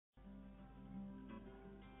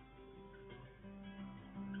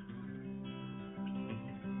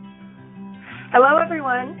Hello,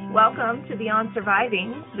 everyone. Welcome to Beyond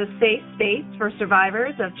Surviving, the safe space for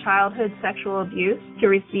survivors of childhood sexual abuse to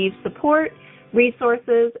receive support,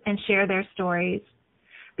 resources, and share their stories.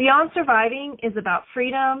 Beyond Surviving is about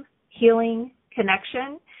freedom, healing,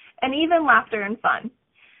 connection, and even laughter and fun.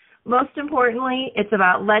 Most importantly, it's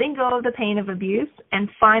about letting go of the pain of abuse and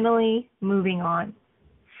finally moving on.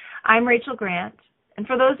 I'm Rachel Grant, and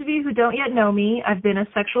for those of you who don't yet know me, I've been a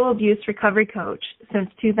sexual abuse recovery coach since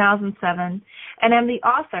 2007, and am the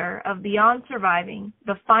author of Beyond Surviving,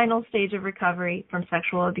 the final stage of recovery from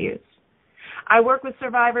sexual abuse. I work with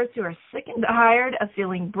survivors who are sick and tired of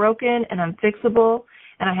feeling broken and unfixable,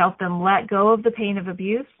 and I help them let go of the pain of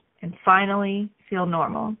abuse and finally feel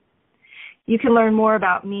normal. You can learn more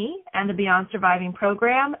about me and the Beyond Surviving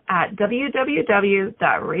program at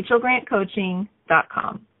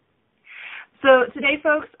www.rachelgrantcoaching.com. So today,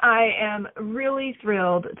 folks, I am really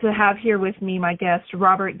thrilled to have here with me my guest,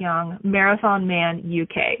 Robert Young, Marathon Man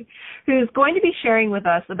UK, who's going to be sharing with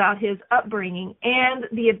us about his upbringing and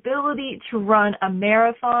the ability to run a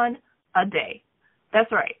marathon a day.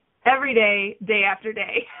 That's right, every day, day after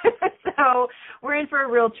day. So we're in for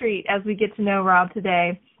a real treat as we get to know Rob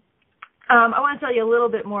today. I want to tell you a little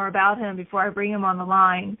bit more about him before I bring him on the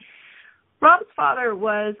line. Rob's father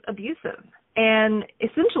was abusive and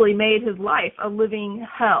essentially made his life a living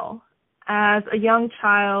hell. As a young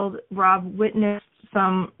child, Rob witnessed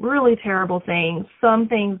some really terrible things, some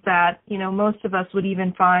things that, most of us would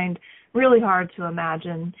even find really hard to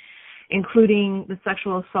imagine, including the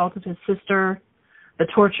sexual assault of his sister, the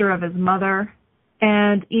torture of his mother,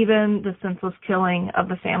 and even the senseless killing of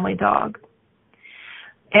the family dog.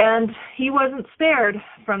 And he wasn't spared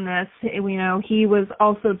from this. He was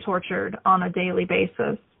also tortured on a daily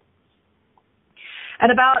basis. At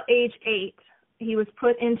about age 8, he was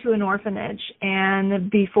put into an orphanage and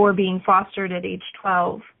before being fostered at age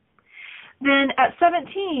 12. Then at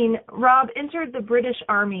 17, Rob entered the British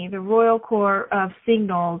Army, the Royal Corps of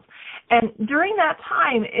Signals, and during that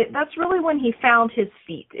time, that's really when he found his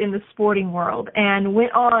feet in the sporting world and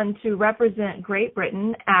went on to represent Great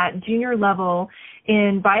Britain at junior level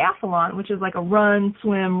in biathlon, which is like a run,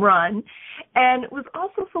 swim, run, and was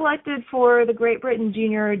also selected for the Great Britain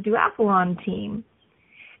junior duathlon team.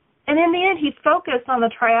 And in the end, he focused on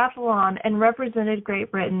the triathlon and represented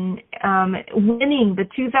Great Britain, winning the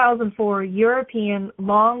 2004 European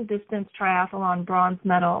long-distance triathlon bronze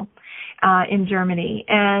medal in Germany.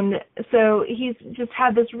 And so he's just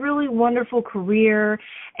had this really wonderful career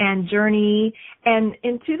and journey. And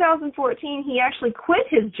in 2014, he actually quit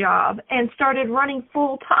his job and started running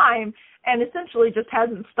full-time and essentially just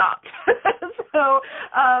hasn't stopped. So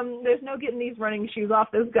there's no getting these running shoes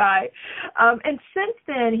off this guy. And since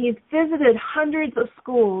then, he's visited hundreds of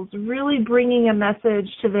schools, really bringing a message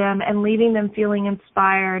to them and leaving them feeling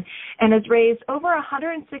inspired, and has raised over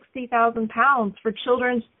 160,000 pounds for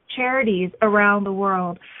children's charities around the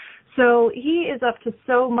world. So he is up to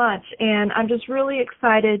so much, and I'm just really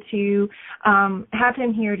excited to have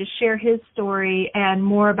him here to share his story and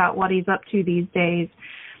more about what he's up to these days.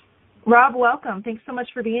 Rob, welcome. Thanks so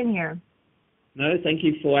much for being here. No, thank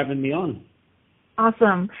you for having me on.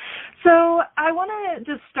 Awesome. So I want to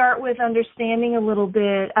just start with understanding a little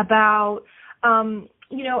bit about,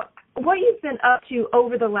 what you've been up to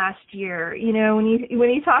over the last year. When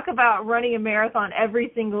you talk about running a marathon every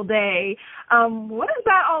single day, what is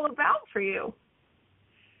that all about for you?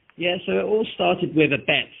 Yeah, so it all started with a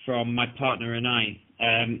bet from my partner and I.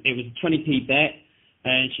 It was a 20p bet,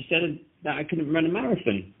 and she said that I couldn't run a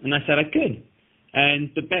marathon, and I said I could.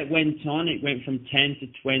 And the bet went on. It went from 10 to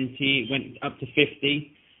 20, it went up to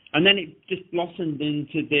 50, and then it just blossomed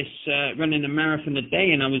into this running a marathon a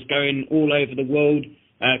day, and I was going all over the world,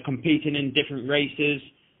 competing in different races,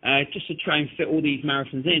 just to try and fit all these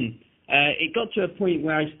marathons in. It got to a point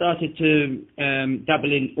where I started to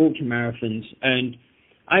dabble in ultra marathons, and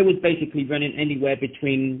I was basically running anywhere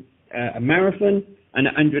between a marathon and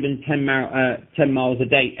 110 10 miles a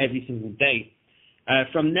day every single day.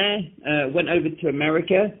 From there, went over to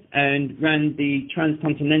America and ran the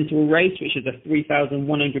Transcontinental Race, which is a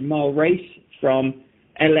 3,100-mile race from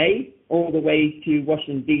LA all the way to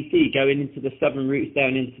Washington, D.C., going into the southern routes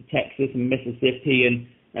down into Texas and Mississippi and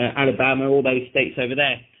Alabama, all those states over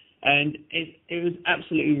there. And it was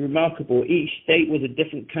absolutely remarkable. Each state was a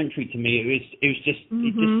different country to me. It just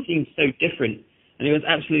seemed so different, and it was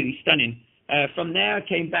absolutely stunning. From there, I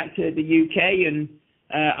came back to the UK, and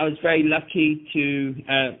I was very lucky to,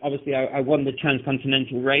 obviously, I won the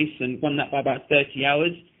Transcontinental Race and won that by about 30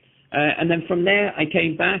 hours. And then from there, I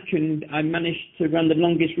came back and I managed to run the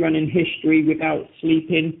longest run in history without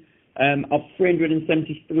sleeping of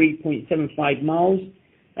 373.75 miles.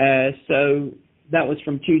 So that was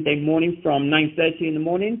from Tuesday morning, from 9:30 in the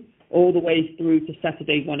morning, all the way through to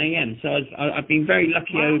Saturday 1 a.m. So I've been very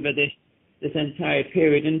lucky over this entire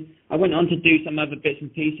period, and I went on to do some other bits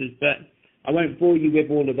and pieces, but I won't bore you with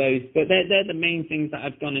all of those. But they're the main things that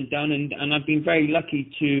I've gone and done, and I've been very lucky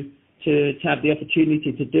to have the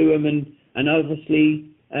opportunity to do them, and obviously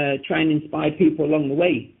try and inspire people along the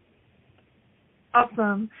way.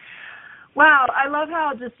 Awesome. Wow, I love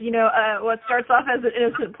how just, what starts off as an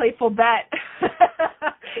innocent, playful bet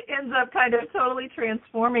ends up kind of totally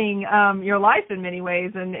transforming your life in many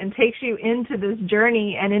ways and takes you into this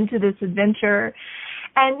journey and into this adventure.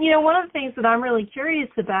 And, one of the things that I'm really curious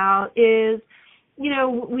about is,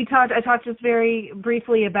 I talked just very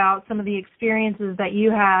briefly about some of the experiences that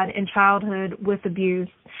you had in childhood with abuse.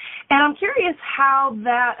 And I'm curious how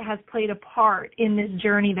that has played a part in this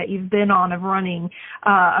journey that you've been on of running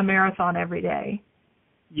a marathon every day.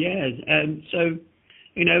 Yes. So,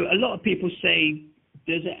 a lot of people say,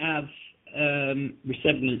 does it have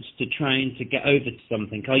resemblance to trying to get over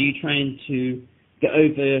something? Are you trying to get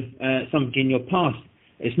over something in your past?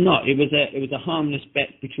 It's not. It was a harmless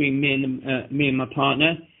bet between me and my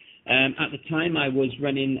partner. At the time, I was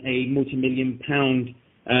running a multi-million-pound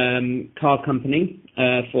car company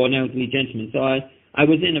for an elderly gentleman. So I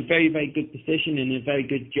was in a very, very good position and a very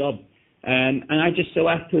good job. And I just so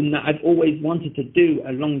happened that I've always wanted to do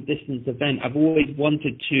a long-distance event. I've always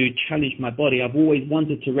wanted to challenge my body. I've always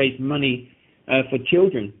wanted to raise money for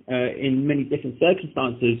children in many different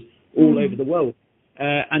circumstances all over the world.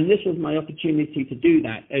 And this was my opportunity to do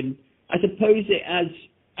that. And I suppose it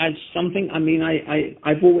as something, I mean,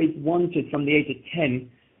 I've always wanted from the age of 10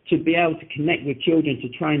 to be able to connect with children to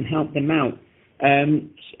try and help them out. And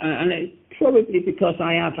it's probably because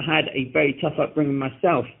I have had a very tough upbringing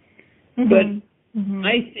myself. But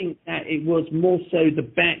I think that it was more so the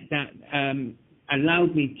bet that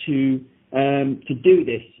allowed me to do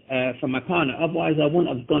this for my partner. Otherwise, I wouldn't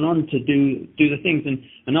have gone on to do the things.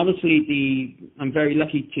 And obviously, I'm very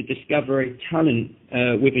lucky to discover a talent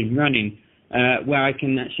within running, where I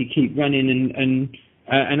can actually keep running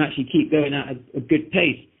and actually keep going at a good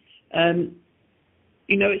pace.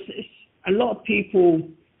 It's a lot of people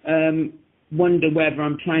wonder whether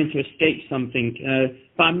I'm trying to escape something,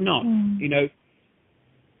 but I'm not.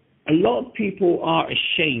 A lot of people are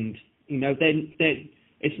ashamed.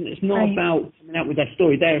 It's not about coming out with their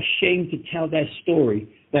story. They're ashamed to tell their story.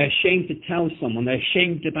 They're ashamed to tell someone. They're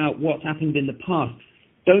ashamed about what happened in the past.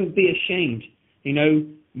 Don't be ashamed.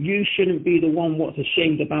 You shouldn't be the one what's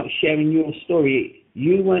ashamed about sharing your story.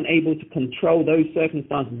 You weren't able to control those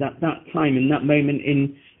circumstances at that time, in that moment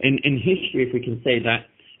in history, if we can say that.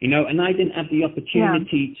 And I didn't have the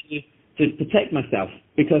opportunity to protect myself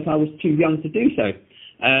because I was too young to do so.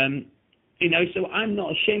 So I'm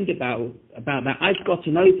not ashamed about that. I've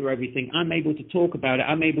gotten over everything. I'm able to talk about it.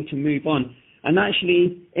 I'm able to move on. And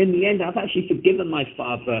actually, in the end, I've actually forgiven my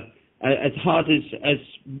father. As hard as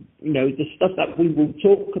the stuff that we will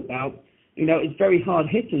talk about, it's very hard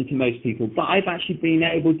hitting to most people. But I've actually been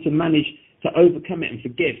able to manage to overcome it and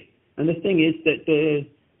forgive. And the thing is that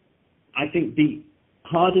I think the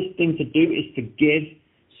hardest thing to do is to forgive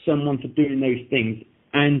someone for doing those things,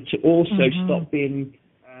 and to also stop being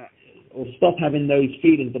or stop having those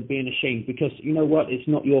feelings of being ashamed, because you know what, it's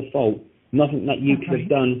not your fault. Nothing that you could have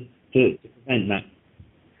done to prevent that.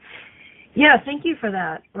 Yeah, thank you for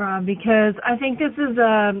that, Rob, because I think it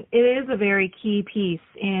is a very key piece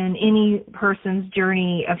in any person's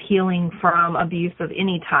journey of healing from abuse of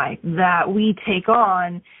any type, that we take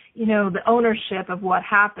on, the ownership of what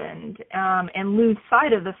happened, and lose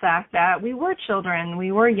sight of the fact that we were children,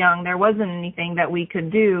 we were young, there wasn't anything that we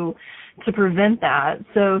could do to prevent that.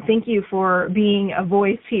 So thank you for being a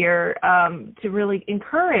voice here to really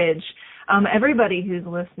encourage everybody who's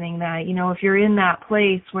listening that, if you're in that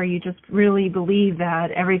place where you just really believe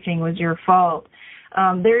that everything was your fault,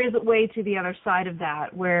 there is a way to the other side of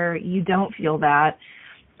that where you don't feel that.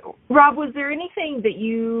 Rob, was there anything that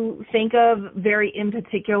you think of very in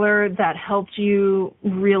particular that helped you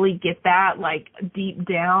really get that, like deep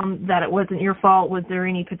down, that it wasn't your fault? Was there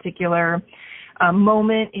any particular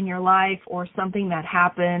moment in your life or something that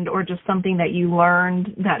happened or just something that you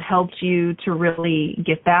learned that helped you to really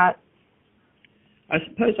get that? I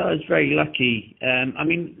suppose I was very lucky.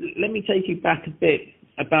 Let me take you back a bit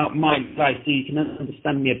about my life so you can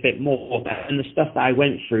understand me a bit more and the stuff that I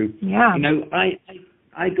went through. Yeah.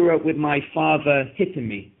 I grew up with my father hitting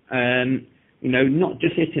me, not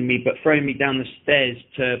just hitting me, but throwing me down the stairs,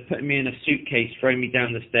 to putting me in a suitcase, throwing me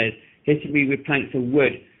down the stairs, hitting me with planks of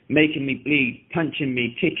wood, making me bleed, punching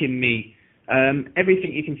me, kicking me,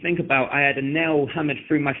 everything you can think about. I had a nail hammered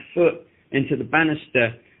through my foot into the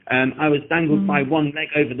banister. I was dangled by one leg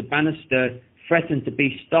over the banister, threatened to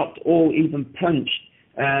be stopped or even punched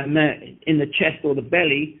in the chest or the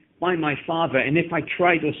belly by my father. And if I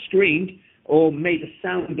tried or screamed or made a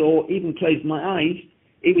sound or even closed my eyes,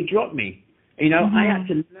 he would drop me. You know, I had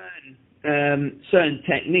to learn certain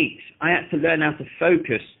techniques. I had to learn how to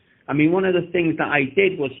focus. I mean, one of the things that I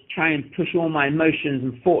did was try and push all my emotions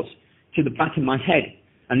and thoughts to the back of my head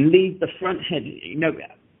and leave the front head. You know,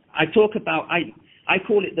 I talk about, I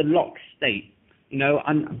call it the lock state. You know,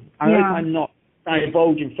 I hope I'm not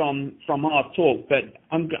divulging from our talk, but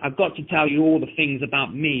I've got to tell you all the things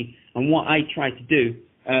about me and what I try to do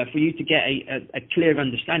for you to get a clear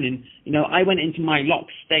understanding. You know, I went into my lock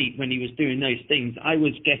state when he was doing those things. I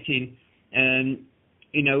was getting,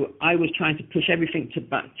 you know, I was trying to push everything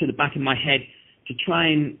to the back of my head to try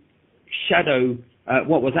and shadow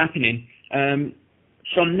what was happening.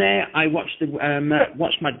 From there, I watched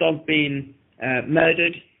my dog being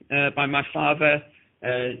murdered by my father.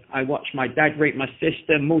 I watched my dad rape my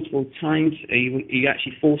sister multiple times. He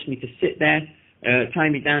actually forced me to sit there, tie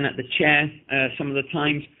me down at the chair some of the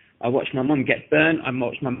times. I watched my mum get burnt. I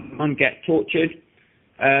watched my mum get tortured.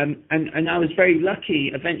 And I was very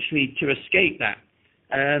lucky eventually to escape that.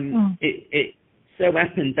 It so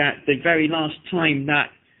happened that the very last time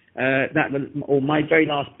or my very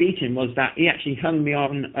last beating was that he actually hung me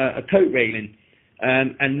on a coat railing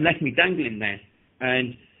and left me dangling there.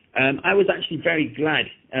 And I was actually very glad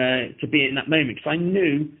to be in that moment, because I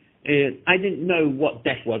knew I didn't know what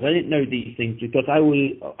death was. I didn't know these things because I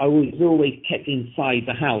was always kept inside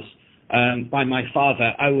the house by my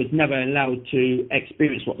father. I was never allowed to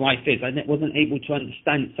experience what life is. I wasn't able to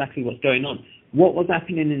understand exactly what's going on. What was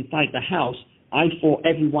happening inside the house, I thought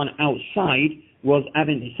everyone outside was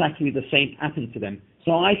having exactly the same happen to them.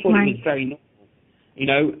 So I thought it was very normal, you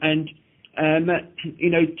know, and, you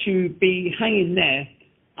know, to be hanging there,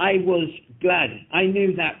 I was glad. I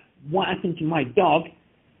knew that what happened to my dog,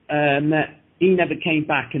 he never came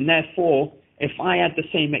back, and therefore, if I had the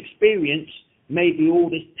same experience, maybe all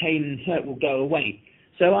this pain and hurt will go away.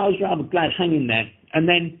 So I was rather glad hanging there. And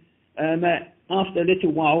then after a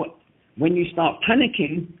little while, when you start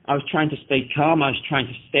panicking, I was trying to stay calm. I was trying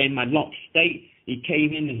to stay in my locked state. He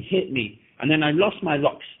came in and hit me. And then I lost my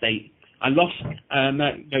locked state. I lost, you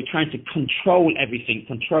know, trying to control everything,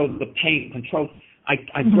 control the pain, control.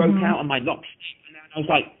 I broke out of my locked state. And I was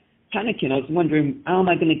like panicking. I was wondering, how am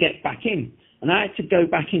I going to get back in? And I had to go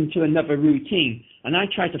back into another routine. And I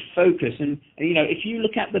tried to focus. And you know, if you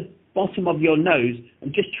look at the bottom of your nose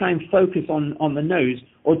and just try and focus on the nose,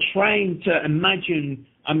 or trying to imagine,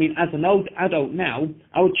 I mean, as an old adult now,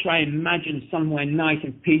 I would try and imagine somewhere nice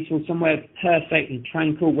and peaceful, somewhere perfect and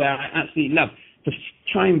tranquil where I absolutely love, to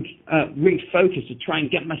try and refocus, to try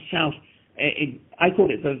and get myself, I call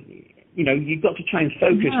it you know, you've got to try and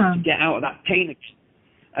focus to get out of that pain.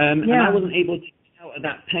 And I wasn't able to get out of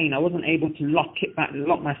that pain. I wasn't able to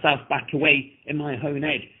lock myself back away in my own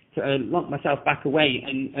head, to lock myself back away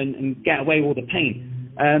and get away all the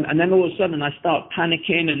pain. And then all of a sudden I start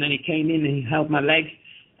panicking, and then he came in and he held my legs,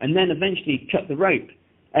 and then eventually cut the rope.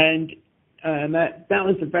 And that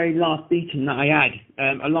was the very last beating that I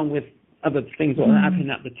had, along with other things that were happening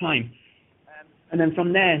at the time. And then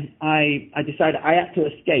from there, I decided I had to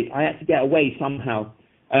escape. I had to get away somehow.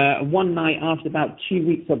 One night, after about 2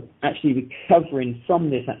 weeks of actually recovering from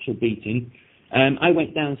this actual beating, I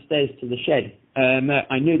went downstairs to the shed.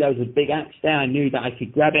 I knew there was a big axe there. I knew that I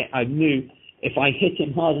could grab it. I knew if I hit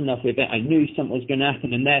him hard enough with it, I knew something was going to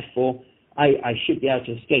happen, and therefore I should be able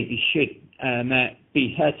to escape. He should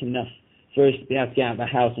be hurt enough for us to be able to get out of the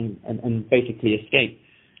house and basically escape.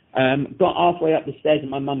 Got halfway up the stairs and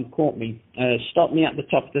my mum caught me, stopped me at the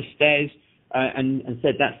top of the stairs and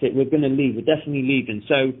said, that's it, we're going to leave, we're definitely leaving.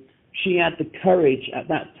 So she had the courage at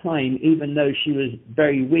that time, even though she was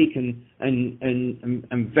very weak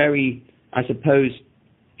and very, I suppose,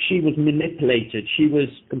 she was manipulated. She was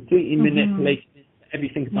completely manipulated into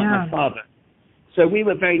everything about my father. So we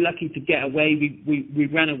were very lucky to get away. We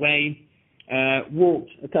ran away,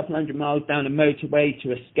 walked a couple 100 miles down a motorway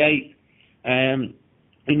to escape.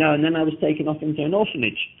 You know, and then I was taken off into an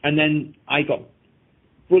orphanage, and then I got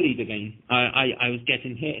bullied again. I was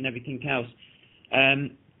getting hit and everything else.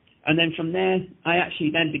 And then from there, I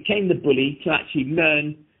actually then became the bully to actually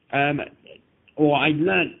learn, or I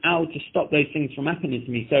learned how to stop those things from happening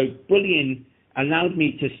to me. So bullying allowed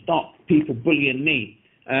me to stop people bullying me.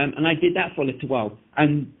 And I did that for a little while.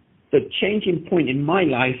 And the changing point in my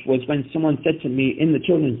life was when someone said to me in the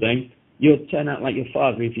children's zone, you'll turn out like your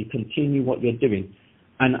father if you continue what you're doing.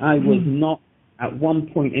 And I was not, at one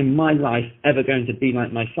point in my life, ever going to be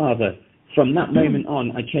like my father. From that moment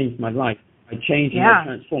on, I changed my life. I changed and I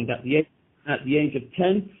transformed. At the age of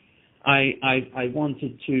 10, I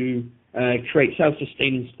wanted to create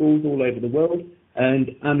self-sustaining schools all over the world,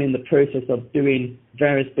 and I'm in the process of doing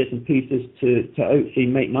various bits and pieces to hopefully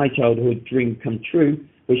make my childhood dream come true,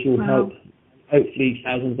 which will help hopefully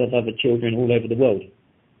thousands of other children all over the world.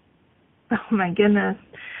 Oh my goodness.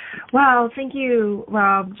 Wow, thank you,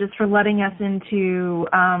 Rob, just for letting us into,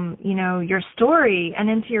 your story and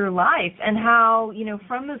into your life, and how,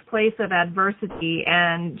 from this place of adversity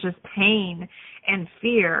and just pain and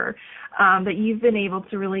fear, that you've been able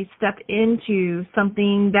to really step into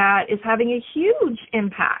something that is having a huge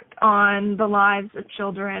impact on the lives of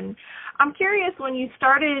children. I'm curious, when you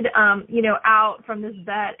started, out from this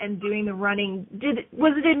vet and doing the running,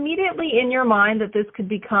 was it immediately in your mind that this could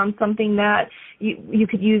become something that you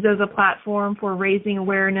could use as a platform for raising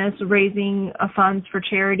awareness, raising funds for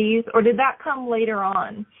charities, or did that come later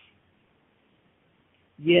on?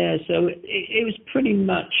 Yeah, so it was pretty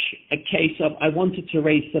much a case of I wanted to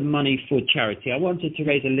raise some money for charity. I wanted to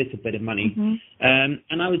raise a little bit of money.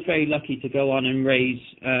 And I was very lucky to go on and raise,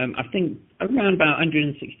 I think, around about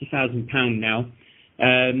 £160,000 now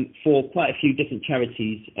for quite a few different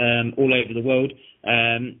charities all over the world.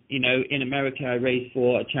 In America, I raised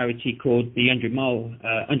for a charity called the 100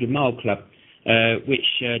 Mile Club, which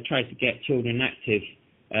tries to get children active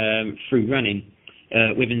through running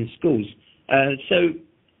within schools. So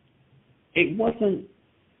it wasn't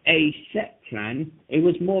a set plan. It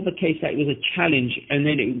was more of a case that it was a challenge, and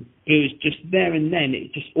then it was just there and then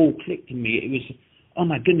it just all clicked to me. It was, oh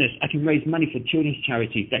my goodness, I can raise money for children's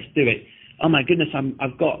charities. Let's do it. Oh my goodness,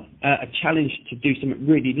 I've got a challenge to do something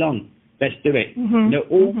really long. Let's do it.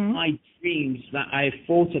 All my dreams that I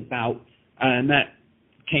thought about that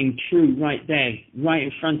came true right there, right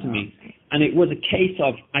in front of me. And it was a case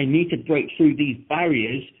of I need to break through these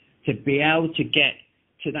barriers to be able to get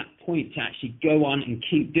to that point to actually go on and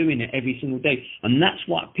keep doing it every single day. And that's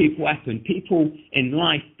what people happen. People in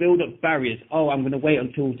life build up barriers. Oh, I'm going to wait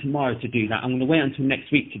until tomorrow to do that. I'm going to wait until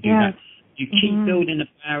next week to do that. You keep building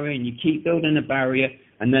a barrier and you keep building a barrier,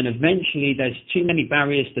 and then eventually there's too many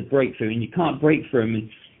barriers to break through, and you can't break through them.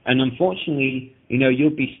 And unfortunately,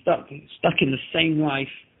 you'll be stuck in the same life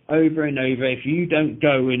over and over if you don't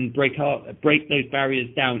go and break those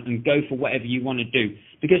barriers down and go for whatever you want to do.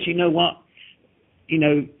 Because you know what?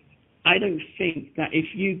 I don't think that if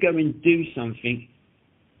you go and do something,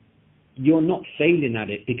 you're not failing at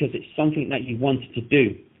it because it's something that you wanted to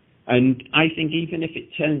do. And I think even if it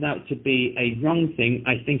turns out to be a wrong thing,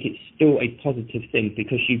 I think it's still a positive thing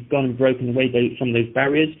because you've gone and broken away from those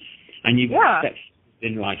barriers and you've stepped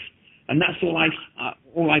in life. And that's all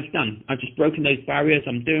I've done. I've just broken those barriers.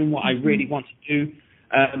 I'm doing what I really want to do.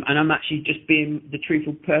 And I'm actually just being the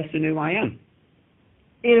truthful person who I am.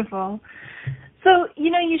 Beautiful. So,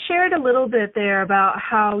 you shared a little bit there about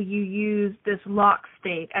how you use this lock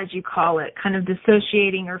state, as you call it, kind of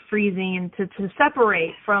dissociating or freezing and to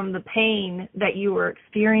separate from the pain that you were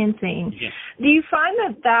experiencing. Yeah. Do you find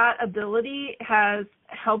that ability has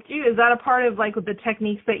helped you? Is that a part of the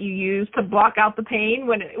techniques that you use to block out the pain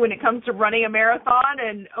when it comes to running a marathon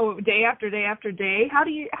and day after day after day? How do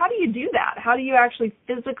you do that? How do you actually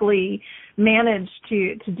physically manage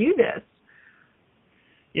to do this?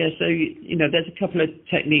 Yeah, so, there's a couple of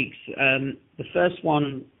techniques. The first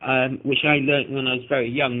one, which I learned when I was very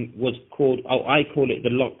young, was I call it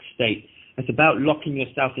the lock state. It's about locking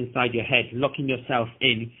yourself inside your head, locking yourself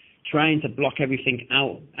in, trying to block everything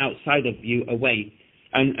outside of you away.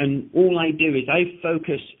 And all I do is I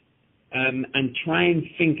focus and try and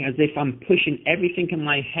think as if I'm pushing everything in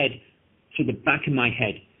my head to the back of my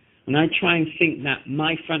head. And I try and think that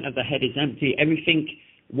my front of the head is empty, everything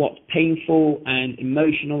what's painful and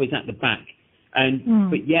emotional is at the back.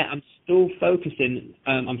 But yeah, I'm still focusing.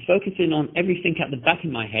 I'm focusing on everything at the back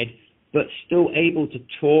of my head, but still able to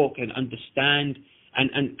talk and understand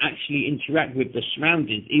and actually interact with the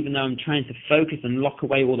surroundings, even though I'm trying to focus and lock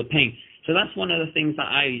away all the pain. So that's one of the things that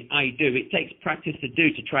I do. It takes practice to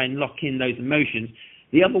do to try and lock in those emotions.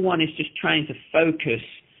 The other one is just trying to focus.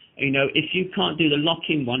 If you can't do the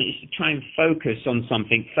lock-in one, it's to try and focus on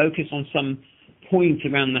something. Focus on some point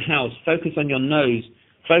around the house, focus on your nose,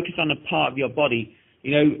 focus on a part of your body,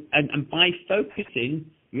 and by focusing,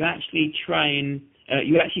 you actually try and,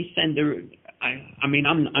 you actually send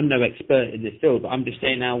I'm no expert in this field, but I'm just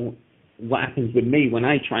saying now what happens with me when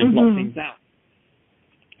I try and block things out.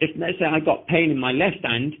 If, let's say I got pain in my left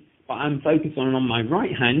hand, but I'm focused on my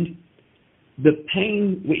right hand, the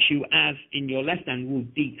pain which you have in your left hand will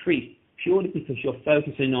decrease purely because you're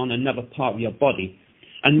focusing on another part of your body.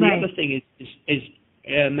 And the other thing is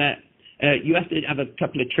you have to have a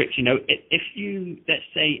couple of tricks. You know, if you, let's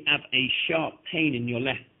say, have a sharp pain in your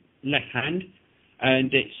left hand,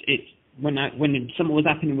 and it's when something was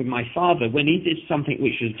happening with my father, when he did something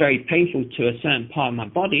which was very painful to a certain part of my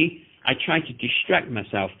body, I tried to distract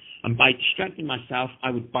myself, and by distracting myself,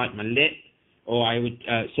 I would bite my lip, or I would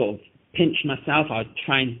sort of pinch myself. I would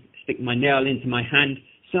try and stick my nail into my hand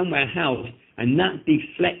somewhere else, and that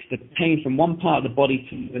deflects the pain from one part of the body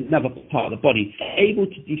to another part of the body, able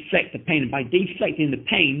to deflect the pain. And by deflecting the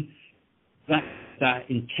pain, that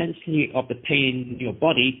intensity of the pain in your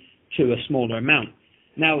body to a smaller amount.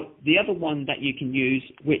 Now, the other one that you can use,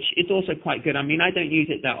 which is also quite good, I mean, I don't use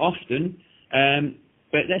it that often,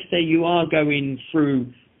 but let's say you are going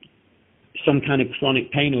through some kind of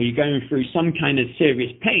chronic pain, or you're going through some kind of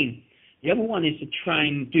serious pain. The other one is to try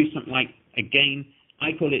and do something like, again,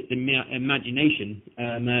 I call it the imagination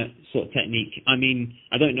sort of technique. I mean,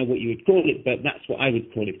 I don't know what you would call it, but that's what I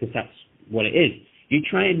would call it, because that's what it is. You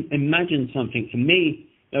try and imagine something. For me,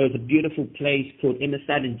 there was a beautiful place called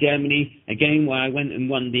Immerstadt in Germany, again, where I went and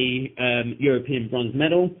won the European bronze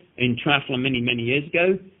medal in triathlon many, many years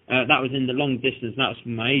ago. That was in the long distance. That was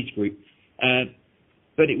from my age group.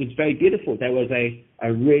 But it was very beautiful. There was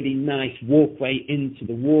a really nice walkway into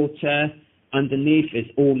the water. Underneath, it's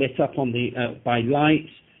all lit up on by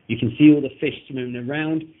lights. You can see all the fish swimming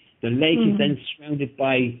around. The lake is then surrounded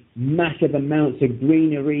by massive amounts of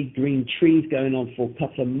greenery, green trees going on for a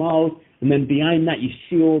couple of miles. And then behind that, you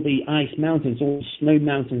see all the ice mountains, all the snow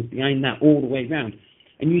mountains behind that all the way around.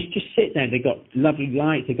 And you just sit there. They've got lovely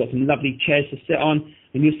lights. They've got some lovely chairs to sit on.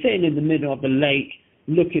 And you're sitting in the middle of the lake,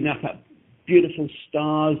 looking up at beautiful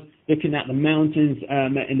stars, looking at the mountains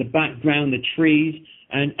in the background, the trees,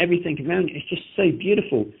 and everything around you. It's just so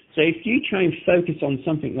beautiful. So if you try and focus on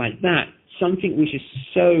something like that, something which is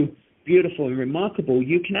so beautiful and remarkable,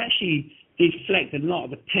 you can actually deflect a lot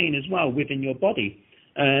of the pain as well within your body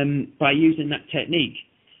by using that technique.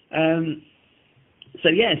 So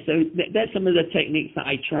there's some of the techniques that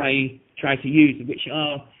I try to use, which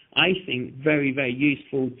are, I think, very, very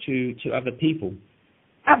useful to other people.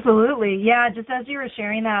 Absolutely. Yeah, just as you were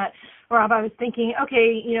sharing that, Rob, I was thinking,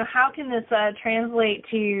 okay, you know, how can this translate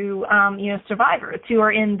to, you know, survivors who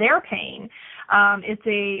are in their pain?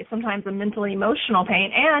 It's sometimes a mental, emotional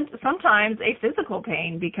pain, and sometimes a physical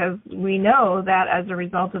pain, because we know that as a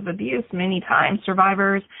result of abuse, many times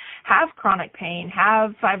survivors have chronic pain,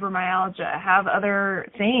 have fibromyalgia, have other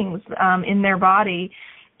things in their body.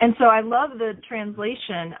 And so I love the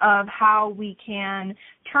translation of how we can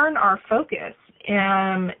turn our focus,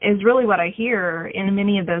 is really what I hear in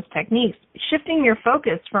many of those techniques, shifting your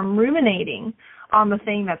focus from ruminating on the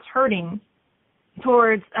thing that's hurting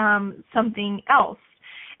towards something else.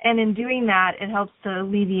 And in doing that, it helps to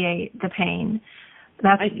alleviate the pain.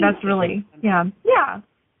 That's really, yeah.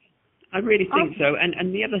 I really think so.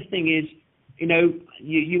 And the other thing is, you know,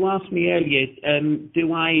 you asked me earlier,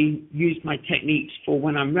 do I use my techniques for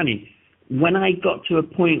when I'm running? When I got to a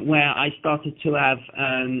point where I started to have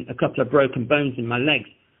a couple of broken bones in my legs,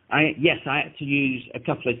 I had to use a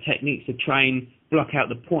couple of techniques to try and block out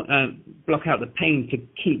the pain to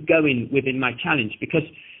keep going within my challenge, because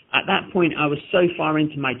at that point I was so far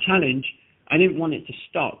into my challenge, I didn't want it to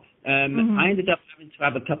stop. I ended up having to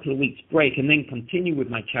have a couple of weeks break and then continue with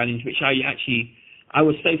my challenge, which I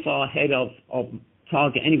was so far ahead of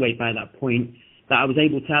target anyway by that point that I was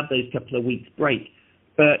able to have those couple of weeks break.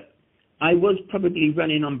 But I was probably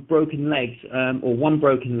running on broken legs, or one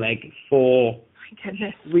broken leg for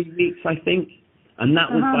 3 weeks, I think, and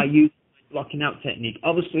that was by using my blocking out technique.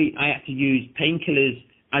 Obviously, I had to use painkillers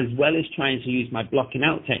as well as trying to use my blocking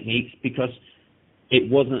out techniques, because it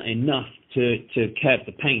wasn't enough to curb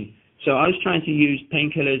the pain. So I was trying to use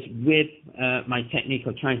painkillers with my technique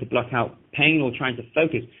of trying to block out pain or trying to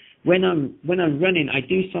focus. When I'm running, I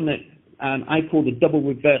do something I call the double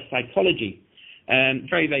reverse psychology.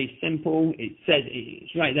 Very, very simple. It says,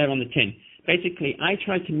 it's right there on the tin. Basically, I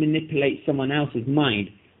try to manipulate someone else's mind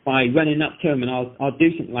by running up to them, and I'll do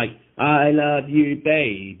something like, I love you,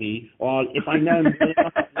 baby. Or if I know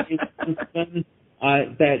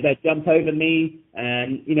they'll jump over me,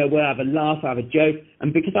 and, you know, we'll have a laugh, I'll have a joke.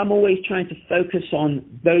 And because I'm always trying to focus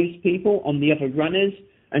on those people, on the other runners,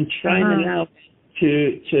 and try and allow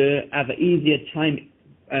to have an easier time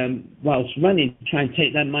whilst running, try and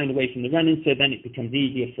take their mind away from the running, so then it becomes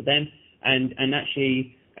easier for them, and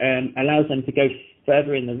actually allows them to go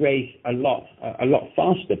further in the race a lot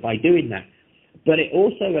faster by doing that. But it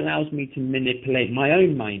also allows me to manipulate my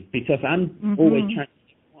own mind, because I'm always trying to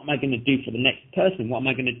think, what am I going to do for the next person? What am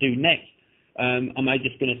I going to do next? am I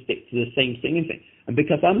just going to stick to the same thing? And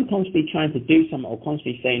because I'm constantly trying to do something, or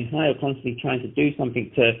constantly saying hi, or constantly trying to do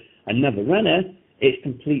something to another runner, it's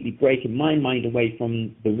completely breaking my mind away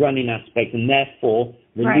from the running aspect, and therefore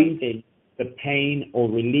relieving the pain, or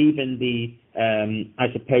relieving the,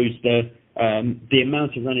 I suppose, the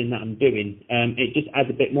amount of running that I'm doing. It just adds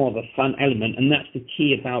a bit more of a fun element, and that's the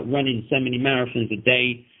key about running so many marathons a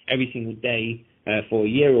day, every single day, for a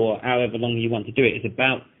year or however long you want to do it. It's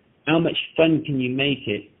about how much fun can you make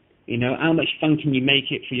it, how much fun can you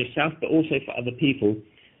make it for yourself, but also for other people.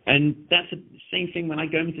 And that's the same thing when I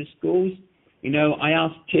go into schools. I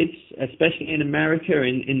ask kids, especially in America,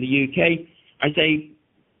 in the UK, I say,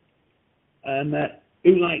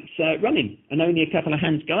 who likes running? And only a couple of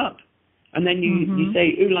hands go up. And then you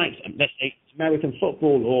say, who likes, let's say, American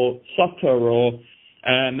football or soccer or,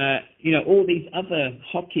 all these other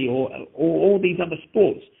hockey or all these other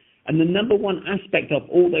sports. And the number one aspect of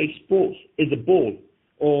all those sports is a ball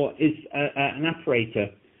or is an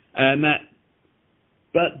apparator.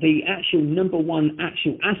 But the actual number one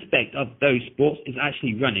aspect of those sports is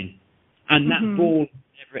actually running. And that ball,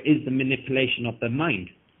 whatever it is, the manipulation of the mind.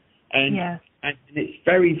 And it's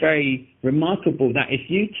very, very remarkable that if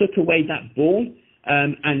you took away that ball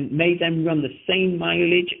and made them run the same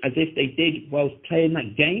mileage as if they did whilst playing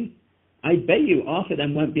that game, I bet you half of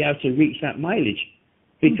them won't be able to reach that mileage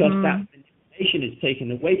because that manipulation is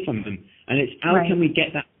taken away from them. And it's how can we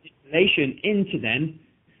get that manipulation into them?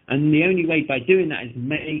 And the only way by doing that is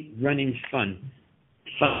make running fun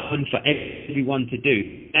for everyone to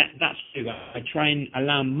do. That's true. I try and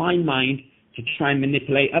allow my mind to try and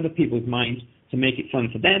manipulate other people's minds to make it fun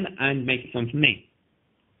for them and make it fun for me.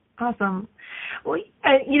 Awesome. Well,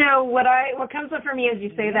 what comes up for me as you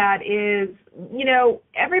say that is,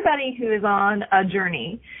 everybody who is on a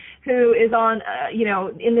journey, who is on,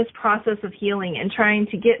 in this process of healing and trying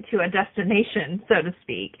to get to a destination, so to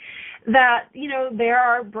speak, that, there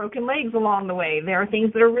are broken legs along the way. There are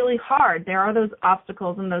things that are really hard. There are those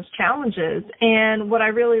obstacles and those challenges. And what I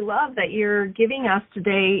really love that you're giving us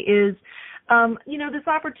today is, this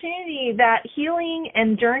opportunity that healing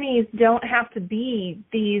and journeys don't have to be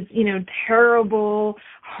these, terrible,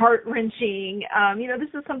 heart-wrenching, this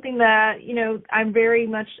is something that, I'm very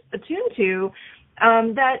much attuned to,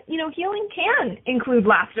 that, healing can include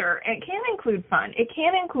laughter. It can include fun. It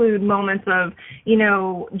can include moments of,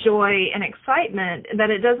 joy and excitement, that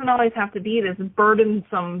it doesn't always have to be this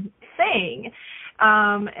burdensome thing.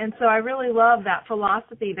 And so I really love that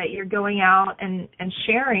philosophy that you're going out and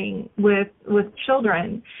sharing with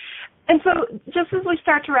children. And so just as we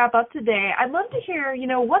start to wrap up today, I'd love to hear,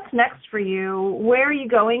 what's next for you? Where are you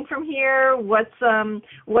going from here? What's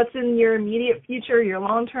in your immediate future, your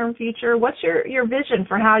long-term future? What's your vision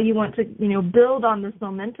for how you want to, build on this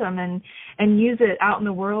momentum and use it out in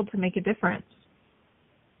the world to make a difference?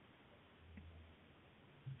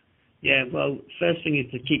 Yeah, well, first thing is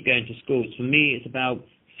to keep going to schools. For me, it's about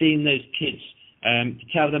seeing those kids, to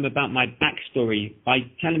tell them about my backstory. By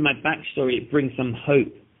telling my backstory, it brings some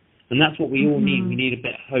hope. And that's what we all need. We need a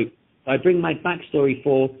bit of hope. So I bring my backstory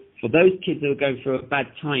for those kids who are going through a bad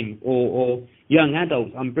time or young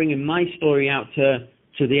adults. I'm bringing my story out to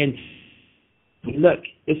the end. Look,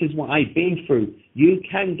 this is what I've been through. You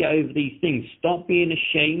can get over these things. Stop being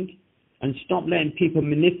ashamed and stop letting people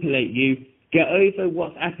manipulate you. Get over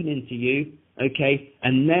what's happening to you, okay,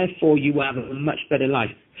 and therefore you will have a much better life.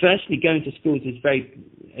 Firstly, going to schools is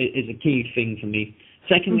a key thing for me.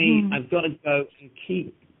 Secondly, I've got to go and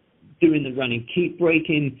keep doing the running, keep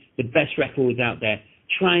breaking the best records out there.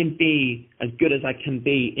 Try and be as good as I can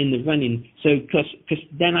be in the running, because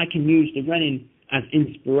then I can use the running as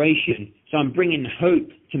inspiration. So I'm bringing hope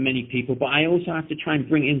to many people, but I also have to try and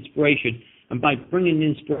bring inspiration. And by bringing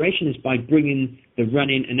inspiration is by bringing the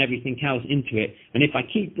running and everything else into it. And if I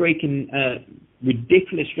keep breaking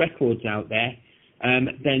ridiculous records out there,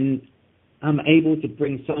 then I'm able to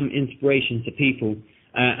bring some inspiration to people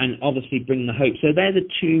and obviously bring the hope. So they're the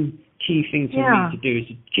two key things for me to do, is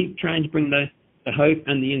to keep trying to bring the hope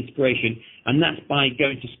and the inspiration. And that's by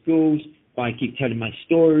going to schools, by keep telling my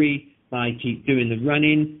story, by keep doing the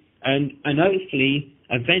running. And hopefully,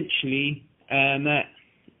 eventually,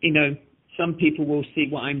 some people will see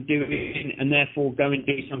what I'm doing and therefore go and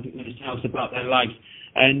do something themselves about their lives.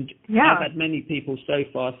 And I've had many people so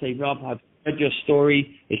far say, Rob, I've read your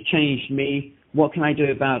story. It's changed me. What can I do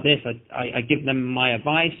about this? I give them my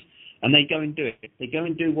advice, and they go and do it. They go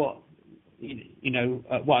and do what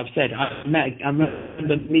I've said. I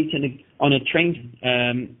remember meeting on a train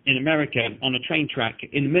in America, on a train track,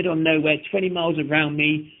 in the middle of nowhere, 20 miles around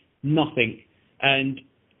me, nothing. And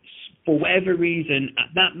for whatever reason,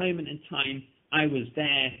 at that moment in time, I was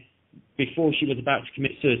there before she was about to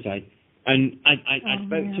commit suicide. And I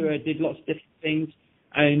spoke to her, did lots of different things,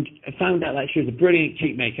 and I found out that she was a brilliant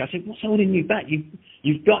cake maker. I said, what's holding you back?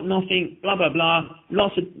 You've got nothing, blah, blah, blah,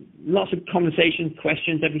 lots of conversations,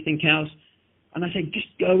 questions, everything else. And I said, just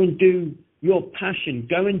go and do your passion.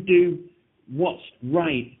 Go and do what's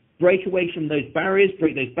right. Break away from those barriers,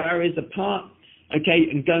 break those barriers apart, okay,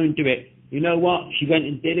 and go and do it. You know what? She went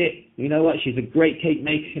and did it. You know what? She's a great cake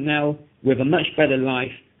maker now with a much better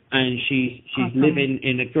life, and she's awesome. living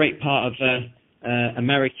in a great part of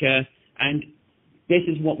America. And this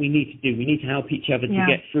is what we need to do. We need to help each other to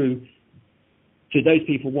get through to those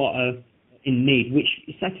people what are in need, which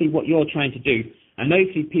is exactly what you're trying to do. And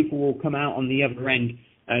hopefully people will come out on the other end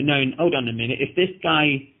knowing, hold on a minute, if this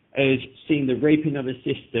guy has seen the raping of his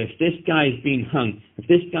sister, if this guy is being hung, if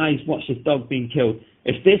this guy's watched his dog being killed,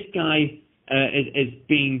 if this guy is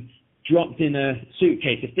being dropped in a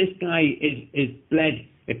suitcase, if this guy is bled,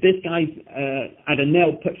 if this guy's had a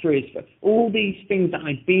nail put through his foot, all these things that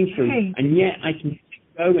I've been through, and yet I can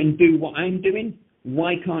go and do what I'm doing,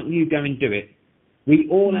 why can't you go and do it? We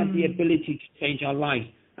all have the ability to change our lives.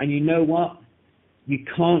 And you know what? You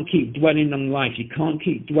can't keep dwelling on life. You can't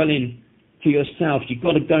keep dwelling to yourself. You've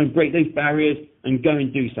got to go and break those barriers and go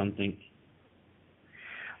and do something.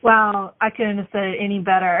 Wow, I couldn't have said it any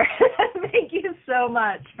better. Thank you so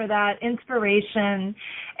much for that inspiration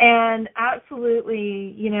and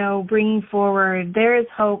absolutely, bringing forward, there is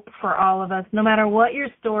hope for all of us, no matter what your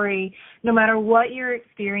story, no matter what your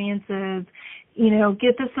experience is.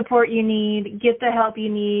 Get the support you need, get the help you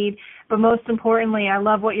need, but most importantly, I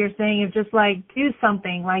love what you're saying of just do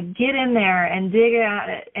something, get in there and dig at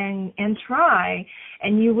it and try,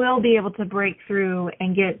 and you will be able to break through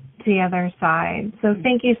and get to the other side. So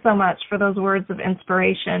thank you so much for those words of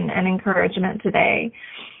inspiration and encouragement today.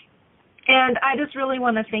 And I just really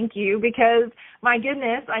want to thank you because, my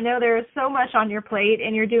goodness, I know there is so much on your plate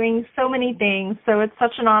and you're doing so many things, so it's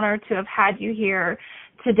such an honor to have had you here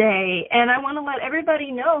today. And I want to let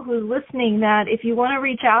everybody know who's listening that if you want to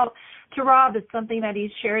reach out to Rob, if something that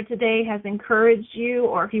he's shared today has encouraged you,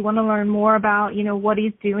 or if you want to learn more about, what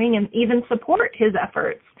he's doing and even support his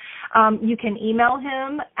efforts, you can email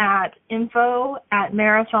him at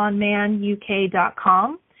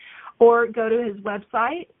info@marathonmanuk.com or go to his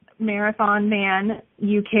website,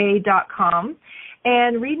 marathonmanuk.com,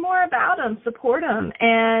 and read more about him, support him,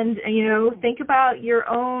 and, think about your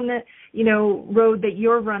own, road that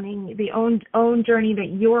you're running, the own journey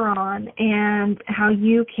that you're on, and how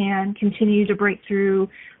you can continue to break through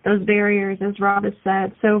those barriers, as Rob has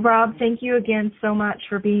said. So, Rob, thank you again so much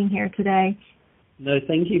for being here today. No,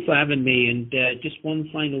 thank you for having me. And just one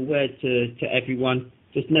final word to everyone.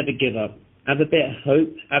 Just never give up. Have a bit of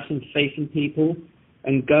hope, have some faith in people,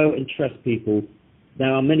 and go and trust people.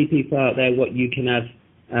 There are many people out there what you can have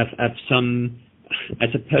some, I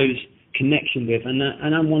suppose, connection with,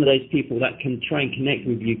 and I'm one of those people that can try and connect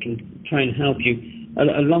with you, can try and help you,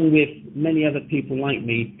 along with many other people like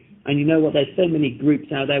me. And you know what? There's so many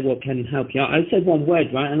groups out there what can help you out. I said one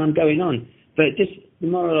word, right, and I'm going on. But just the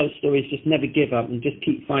moral of the story is just never give up and just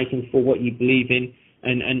keep fighting for what you believe in,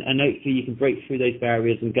 and hopefully you can break through those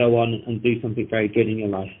barriers and go on and do something very good in your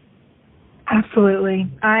life. Absolutely.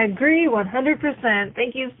 I agree 100%.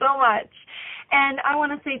 Thank you so much. And I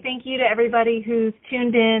want to say thank you to everybody who's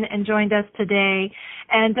tuned in and joined us today.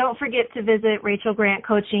 And don't forget to visit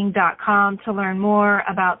rachelgrantcoaching.com to learn more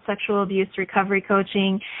about sexual abuse recovery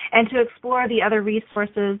coaching and to explore the other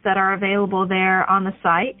resources that are available there on the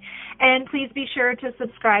site. And please be sure to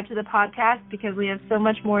subscribe to the podcast because we have so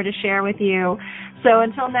much more to share with you. So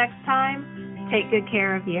until next time, take good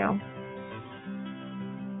care of you.